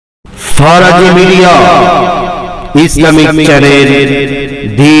Faraji media Islamic channel,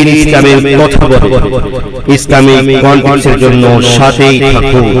 দ্বীন ইসলামের কথা বলে ইসলামিক কন্টেন্টের জন্য সাথেই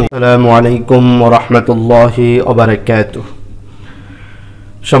থাকুন। আসসালামু আলাইকুম ওয়া রাহমাতুল্লাহি ওয়া বারাকাতুহু।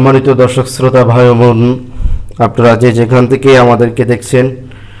 সম্মানিত দর্শক শ্রোতা ভাই ও বোন, আপনারা যে যেখান থেকে আমাদেরকে দেখছেন,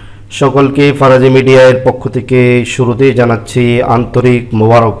 সকলকে ফারাজি মিডিয়ার পক্ষ থেকে শুরুতেই জানাচ্ছি আন্তরিক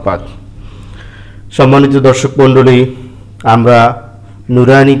মোবারকবাদ। সম্মানিত দর্শক মণ্ডলী, আমরা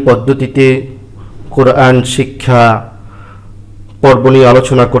নুরানি পদ্ধতিতে কোরআন শিক্ষা পর্ব নিয়ে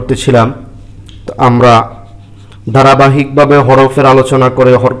আলোচনা করতেছিলাম। তো আমরা ধারাবাহিকভাবে হরফের আলোচনা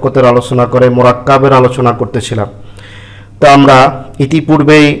করে, হরকতের আলোচনা করে, মোরাক্কাবের আলোচনা করতেছিলাম। তো আমরা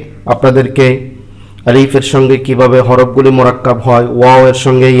ইতিপূর্বেই আপনাদেরকে আলিফের সঙ্গে কিভাবে হরফগুলি মোরাক্কাব হয়, ওয়াও এর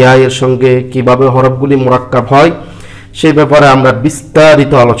সঙ্গে ইয়া এর সঙ্গে কিভাবে হরফগুলি মোরাক্কাব হয় সেই ব্যাপারে আমরা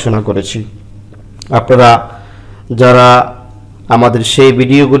বিস্তারিত আলোচনা করেছি। আপনারা যারা আমাদের সেই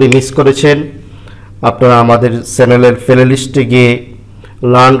ভিডিওগুলি মিস করেছেন, আপনারা আমাদের চ্যানেলের প্লেলিস্টে গিয়ে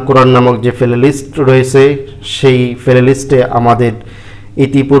লার্ন কোরআন নামক যে প্লেলিস্ট রয়েছে, সেই প্লেলিস্টে আমাদের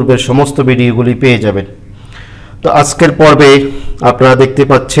ইতিপূর্বের সমস্ত ভিডিওগুলি পেয়ে যাবেন। তো আজকের পর্বে আপনারা দেখতে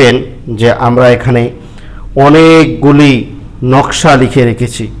পাচ্ছেন যে আমরা এখানে অনেকগুলি নকশা লিখে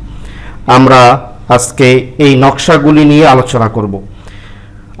রেখেছি। আমরা আজকে এই নকশাগুলি নিয়ে আলোচনা করব।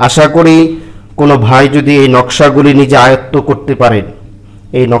 আশা করি কোনো ভাই যদি এই নকশাগুলি নিজে আয়ত্ত করতে পারেন,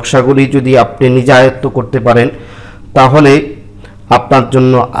 এই নকশাগুলি যদি আপনি নিজে আয়ত্ত করতে পারেন, তাহলে আপনার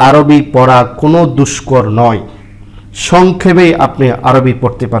জন্য আরবি পড়া কোনো দুষ্কর নয়। সংক্ষেপে আপনি আরবি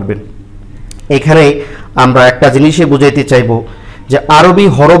পড়তে পারবেন। এখানে আমরা একটা জিনিসই বুঝাইতে চাইব যে আরবি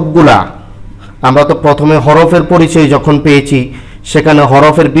হরফগুলা, আমরা তো প্রথমে হরফের পরিচয় যখন পেয়েছি, সেখানে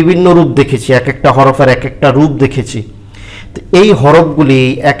হরফের বিভিন্ন রূপ দেখেছি, এক একটা হরফের এক একটা রূপ দেখেছি। তো এই হরফগুলি,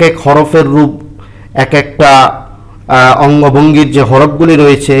 এক এক হরফের রূপ, এক একটা অঙ্গভঙ্গির যে হরফগুলি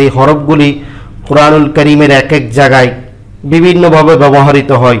রয়েছে, এই হরফগুলি কুরআনুল কারীমের এক এক জায়গায় বিভিন্নভাবে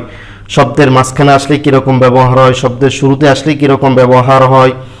ব্যবহৃত হয়। শব্দের মাঝখানে আসলে কীরকম ব্যবহার হয়, শব্দের শুরুতে আসলে কীরকম ব্যবহার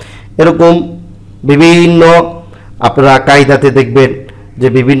হয়, এরকম বিভিন্ন আপনারা কায়দাতে দেখবেন যে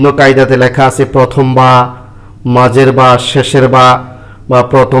বিভিন্ন কায়দাতে লেখা আছে প্রথম বা, মাঝের বা, শেষের বা, বা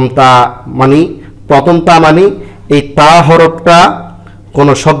প্রথম তা। প্রথম তা মানে এই তা হরফটা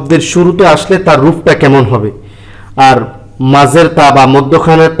কোনো শব্দের শুরুতে আসলে তার রূপটা কেমন হবে, আর মাঝের তা বা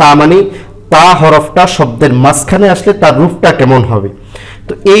মধ্যখানের তা মানে তা হরফটা শব্দের মাঝখানে আসলে তার রূপটা কেমন হবে।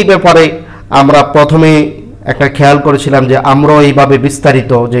 তো এই ব্যাপারে আমরা প্রথমে একটা খেয়াল করেছিলাম যে আমরাও এইভাবে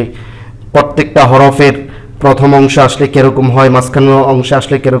বিস্তারিত, যে প্রত্যেকটা হরফের প্রথম অংশ আসলে কীরকম হয়, মাঝখানের অংশ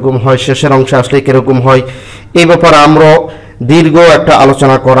আসলে কীরকম হয়, শেষের অংশ আসলে কীরকম হয়, এই ব্যাপারে আমরাও দীর্ঘ একটা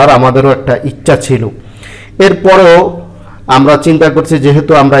আলোচনা করার আমাদেরও একটা ইচ্ছা ছিল। এরপরেও আমরা চিন্তা করছি,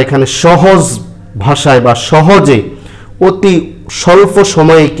 যেহেতু আমরা এখানে সহজ ভাষায় বা সহজে অতি স্বল্প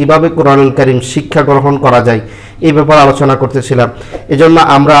সময়ে কিভাবে কোরআনুল কারীম শিক্ষা গ্রহণ করা যায় এই ব্যাপারে আলোচনা করতেছিলাম। এজন্য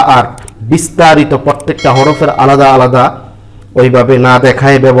আমরা আর বিস্তারিত প্রত্যেকটা হরফের আলাদা আলাদা ওইভাবে না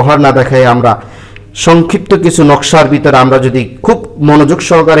দেখায়, ব্যবহার না দেখায়, আমরা সংক্ষিপ্ত কিছু নকশার ভিতরে আমরা যদি খুব মনোযোগ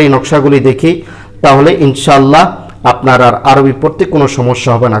সহকারে এই নকশাগুলি দেখি, তাহলে ইনশাআল্লাহ আপনার আর আরবি পড়তে কোনো সমস্যা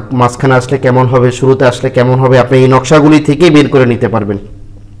হবে না। মাঝখানে আসলে কেমন হবে, শুরুতে আসলে কেমন হবে, আপনি এই নকশাগুলি থেকেই বের করে নিতে পারবেন।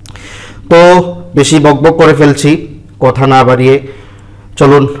 তো বেশি বকবক করে ফেলছি, কথা না বাড়িয়ে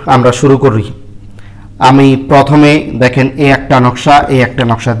চলুন আমরা শুরু করি। আমি প্রথমে দেখেন এই একটা নকশা, এই একটা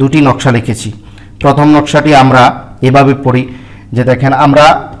নকশা, দুটি নকশা লিখেছি। প্রথম নকশাটি আমরা এভাবে পড়ি যে দেখেন, আমরা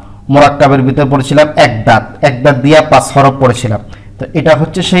মোরাক্কাবের ভিতরে পড়েছিলাম এক দাঁত, এক দাঁত দিয়া 5 হরফ পড়েছিলাম। তো এটা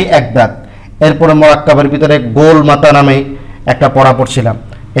হচ্ছে সেই এক দাঁত। এরপরে মোরাক্কাবের ভিতরে গোল মাথা নামে একটা পড়া পড়ছিলাম,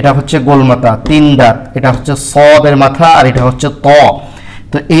 এটা হচ্ছে গোল মাথা, 3 দাঁত, এটা হচ্ছে সদের মাথা, আর এটা হচ্ছে ত।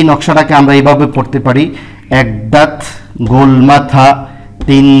 তো এই নকশাটাকে আমরা এইভাবে পড়তে পারি, এক দাঁত, গোল মাথা,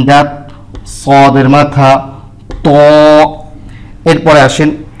 3 দাঁত, সদের মাথা, ত। এরপরে আসেন,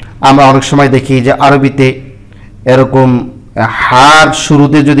 আমরা অনেক সময় দেখি যে আরবিতে এরকম হার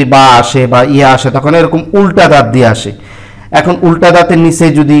শুরুতে যদি বা আসে বা ইয়া আসে, তখন এরকম উল্টা দাঁত দিয়ে আসে। এখন উল্টা দাঁতের নিচে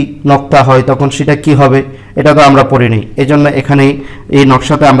যদি নক্তা হয়, তখন সেটা কি হবে, এটা তো আমরা পড়ি নেই। এই জন্য এখানে এই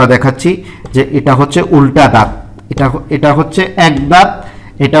নকশাতে আমরা দেখাচ্ছি যে এটা হচ্ছে উল্টা দাঁত, এটা হচ্ছে এক দাঁত,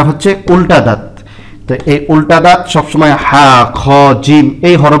 এটা হচ্ছে উল্টা দাঁত। তো এই উল্টা দাঁত সবসময় হা, খ, জিম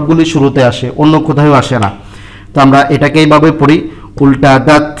এই হরফগুলি শুরুতে আসে, অন্য কোথাও আসে না। তো আমরা এটাকে এইভাবে পড়ি, উল্টা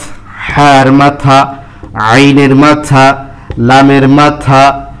দাঁত, হার মাথা, আইনের মাথা, লামের মাথা,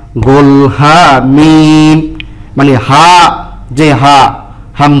 গোল হা, মিম। মানে হা, যে হা,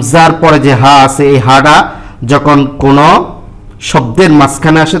 হামজার পরে যে হা আছে, এই হাটা যখন কোনো শব্দের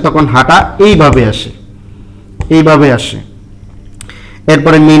মাঝখানে আসে, তখন হাটা এইভাবে আসে, এইভাবে আসে।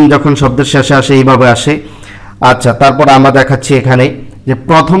 এরপরে মিম যখন শব্দের শেষে আসে, এইভাবে আসে। আচ্ছা, তারপর আমরা দেখাচ্ছি এখানে যে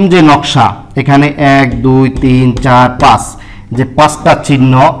প্রথম যে নকশা এখানে 1 2 3 4 5 যে 5টা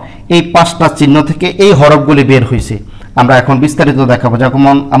চিহ্ন, এই 5টা চিহ্ন থেকে এই হরফগুলি বের হয়েছে। আমরা এখন বিস্তারিত দেখাবো।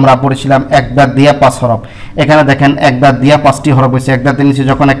 যেমন আমরা পড়েছিলাম এক দাঁত দিয়া 5 হরফ, এখানে দেখেন এক দাঁত দিয়া 5টি হরফ হয়েছে। এক দাঁতের নিচে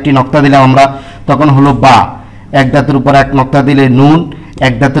যখন একটি নক্তা দিলাম আমরা তখন হলো বা, এক দাঁতের উপর এক নক্তা দিলে নুন,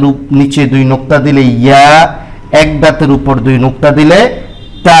 এক দাঁতের নিচে 2 নক্তা দিলে ইয়া, এক দাঁতের উপর 2 নক্তা দিলে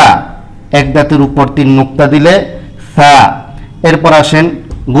তা, এক দাঁতের উপর 3 নক্তা দিলে সা। এরপর আসেন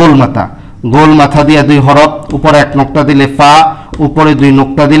গোল মাথা, গোল মাথা দিয়ে 2 হরফ, উপরে 1 নক্তা দিলে ফা, উপরে 2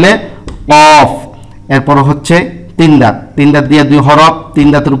 নক্তা দিলে কফ। এরপর হচ্ছে 3 দাঁত, 3 দাঁত দিয়ে 2 হরফ, 3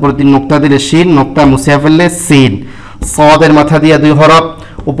 দাঁতের উপরে 3 নক্তা দিলে শিন, নক্তা মুছিয়া ফেললে সিন। সদের মাথা দিয়ে 2 হরফ,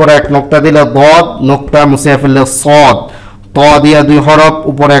 উপরে 1 নক্তা দিলে দদ, নক্তা মুছিয়া ফেললে সদ। ত দিয়ে 2 হরফ,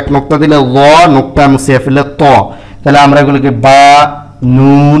 উপরে 1 নক্তা দিলে ল, নক্তা মুছিয়া ফেললে ত। তাহলে আমরা এগুলোকে বা,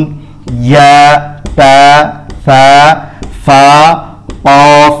 নুন, ইয়া, তা, সা, ফা,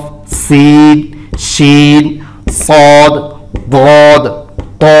 কফ, সিন, শিন, সদ, দদ,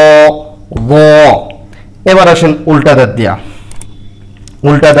 ত, দ। এবার আসেন উল্টা দাঁত দিয়া,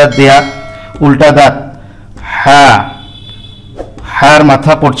 উল্টা দাঁত দিয়া, উল্টা দাঁত হা, হার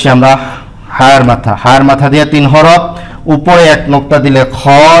মাথা পড়ছি আমরা, হার মাথা, হার মাথা দিয়া 3 হরফ, উপরে 1 নক্তা দিলে খ,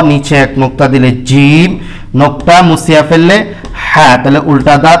 নিচে 1 নক্তা দিলে জিম, নক্তা মুছিয়া ফেললে হা। তাহলে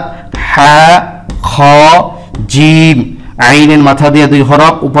উল্টা দাঁত হা, খ, জিম। আইনের মাথা দিয়ে 2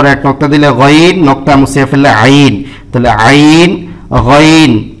 হরফ, উপরে 1 নক্তা দিলে গইন, নক্তা মুছিয়া ফেললে আইন। তাহলে আইন,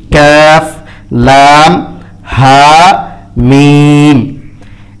 গইন, কাফ, লাম, হা, মিম।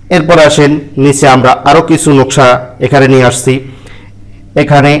 এরপর আসেন নিচে আমরা আরো কিছু নকশা এখানে নিয়ে আসছি।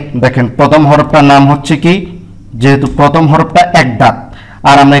 এখানে দেখেন প্রথম হরফটার নাম হচ্ছে কি, যেহেতু প্রথম হরফটা এক দাঁত,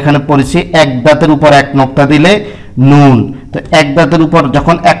 আর আমরা এখানে পড়েছি এক দাঁতের উপর 1 নক্তা দিলে নুন। তো এক দাঁতের উপর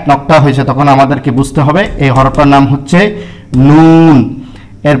যখন 1 নক্তা হয়েছে তখন আমাদেরকে বুঝতে হবে এই হরফটার নাম হচ্ছে নুন।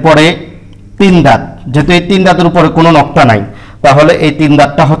 এরপরে 3 দাঁত, যেহেতু এই 3 দাঁতের উপরে কোনো নক্তা নাই তাহলে এই 3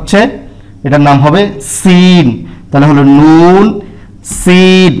 দাঁতটা হচ্ছে, এটার নাম হবে সিন। তাহলে হলো নুন,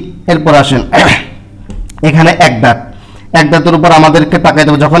 সিন। এরপর আসেন এখানে এক দাঁত, এক দাঁতের উপর আমাদেরকে তাকাইতে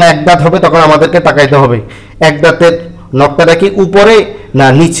হবে, যখন এক দাঁত হবে তখন আমাদেরকে তাকাইতে হবে এক দাঁতের নক্তাটা কি উপরে না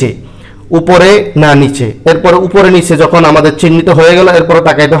নিচে, উপরে না নিচে। এরপরে উপরে নিচে যখন আমাদের চিহ্নিত হয়ে গেল এরপরে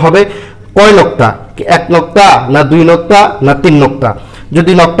তাকাইতে হবে কয় নক্তা, 1 নক্তা না 2 নক্তা না 3 নক্তা।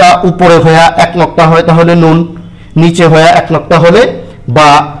 যদি নক্তা উপরে হয়ে 1 নক্তা হয় তাহলে নুন, নিচে হয়ে 1 নক্তা হলে বা,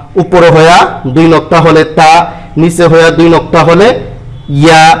 উপরে হয়ে 2 নক্তা হলে তা, নিচে হয়ে 2 নক্তা হলে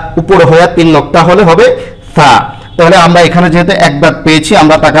ইয়া, উপরে হয়ে 3 নক্তা হলে হবে সা। তাহলে আমরা এখানে যেহেতু এক দাঁত পেয়েছি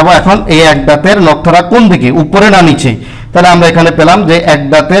আমরা তাকাবো এখন এই এক দাঁতের নক্তাটা কোন দিকে, উপরে না নিচে। তাহলে আমরা এখানে পেলাম যে এক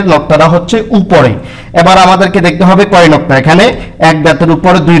দাঁতের নক্তাটা হচ্ছে উপরে। এবার আমাদেরকে দেখতে হবে কয় নক্তা, এখানে এক দাঁতের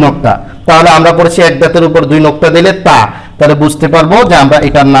উপরে 2 নক্তা। তাহলে আমরা পড়েছি এক দাঁতের উপর 2 নক্তা দিলে তা, তাহলে বুঝতে পারবো যে আমরা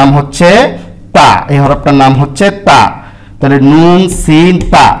এটার নাম হচ্ছে তা, এই হরফটার নাম হচ্ছে তা। তাহলে নুন, সিন,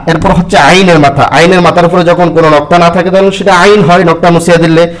 তা। এরপর হচ্ছে আইনের মাথা, আইনের মাথার উপরে যখন কোনো নক্তা না থাকে তাহলে সেটা আইন হয়, নক্তা মুছিয়া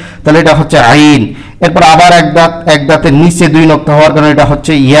দিলে, তাহলে এটা হচ্ছে আইন। এরপর আবার এক দাঁত, এক দাঁতের নিচে 2 নক্তা হওয়ার কারণে এটা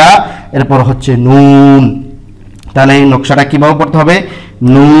হচ্ছে ইয়া, এরপর হচ্ছে নুন। তাহলে এই নকশাটা কিভাবে পড়তে হবে,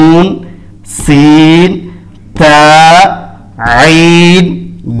 নুন, সিন, তা, আইন,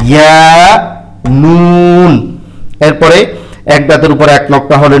 ইয়া, নুন। এরপরে এক দাঁতের উপরে 1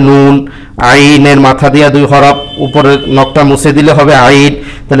 নক্তা হলে নুন, আইনের মাথা দিয়ে 2 হরফ, উপরে নক্তা মুছে দিলে হবে আইন।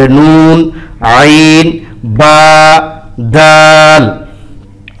 তাহলে নুন, আইন, বা, দাল।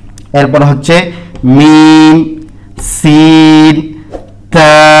 এরপর হচ্ছে মিম, সিন,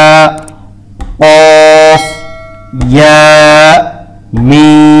 তা, কফ, ইয়া,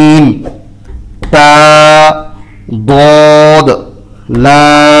 মিম, তা, দদ,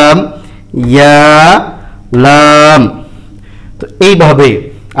 লাম, ইয়া, লাম। তো এইভাবে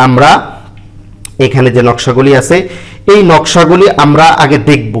আমরা এখানে যে নকশাগুলি আছে এই নকশাগুলি আমরা আগে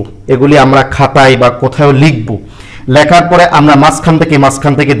দেখব, এগুলি আমরা খাতায় বা কোথাও লিখব। লেখার পরে আমরা মাঝখান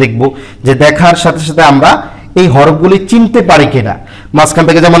থেকে দেখব যে দেখার সাথে সাথে আমরা এই হরফগুলি চিনতে পারি কিনা। মাঝখান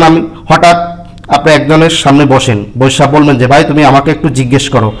থেকে যেমন আমি হঠাৎ আপনি একজনের সামনে বসেন, বৈশা বলবেন যে ভাই তুমি আমাকে একটু জিজ্ঞেস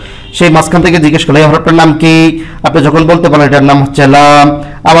করো, সেই মাঝখান থেকে জিজ্ঞেস করলে এই হরফটার নাম কি, আপনি যখন বলতে পারেন এটার নাম হচ্ছে লাম।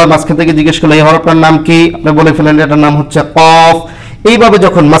 আবার মাঝখান থেকে জিজ্ঞেস করলে এই হরফটার নাম কি, আপনি বলে ফেলেন এটার নাম হচ্ছে কফ। এইভাবে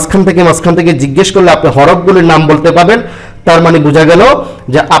যখন মাঝখান থেকে জিজ্ঞেস করলে আপনি হরফগুলির নাম বলতে পারবেন, তার মানে বোঝা গেল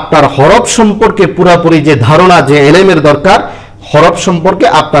যে আপনার হরফ সম্পর্কে পুরাপুরি যে ধারণা, যে এলেমের দরকার, হরফ সম্পর্কে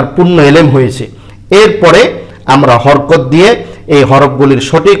আপনার পূর্ণ এলেম হয়েছে। এরপরে আমরা হরকত দিয়ে এই হরফগুলির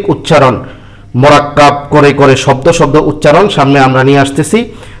সঠিক উচ্চারণ মোরাক্কাব করে শব্দ উচ্চারণ সামনে আমরা নিয়ে আসতেছি।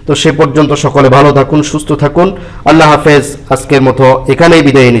 তো সে পর্যন্ত সকলে ভালো থাকুন, সুস্থ থাকুন। আল্লাহ হাফেজ। আজকের মতো এখানেই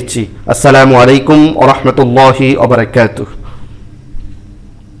বিদায় নিচ্ছি। আসসালামু আলাইকুম ওয়া রাহমাতুল্লাহি ওয়া বারাকাতুহু।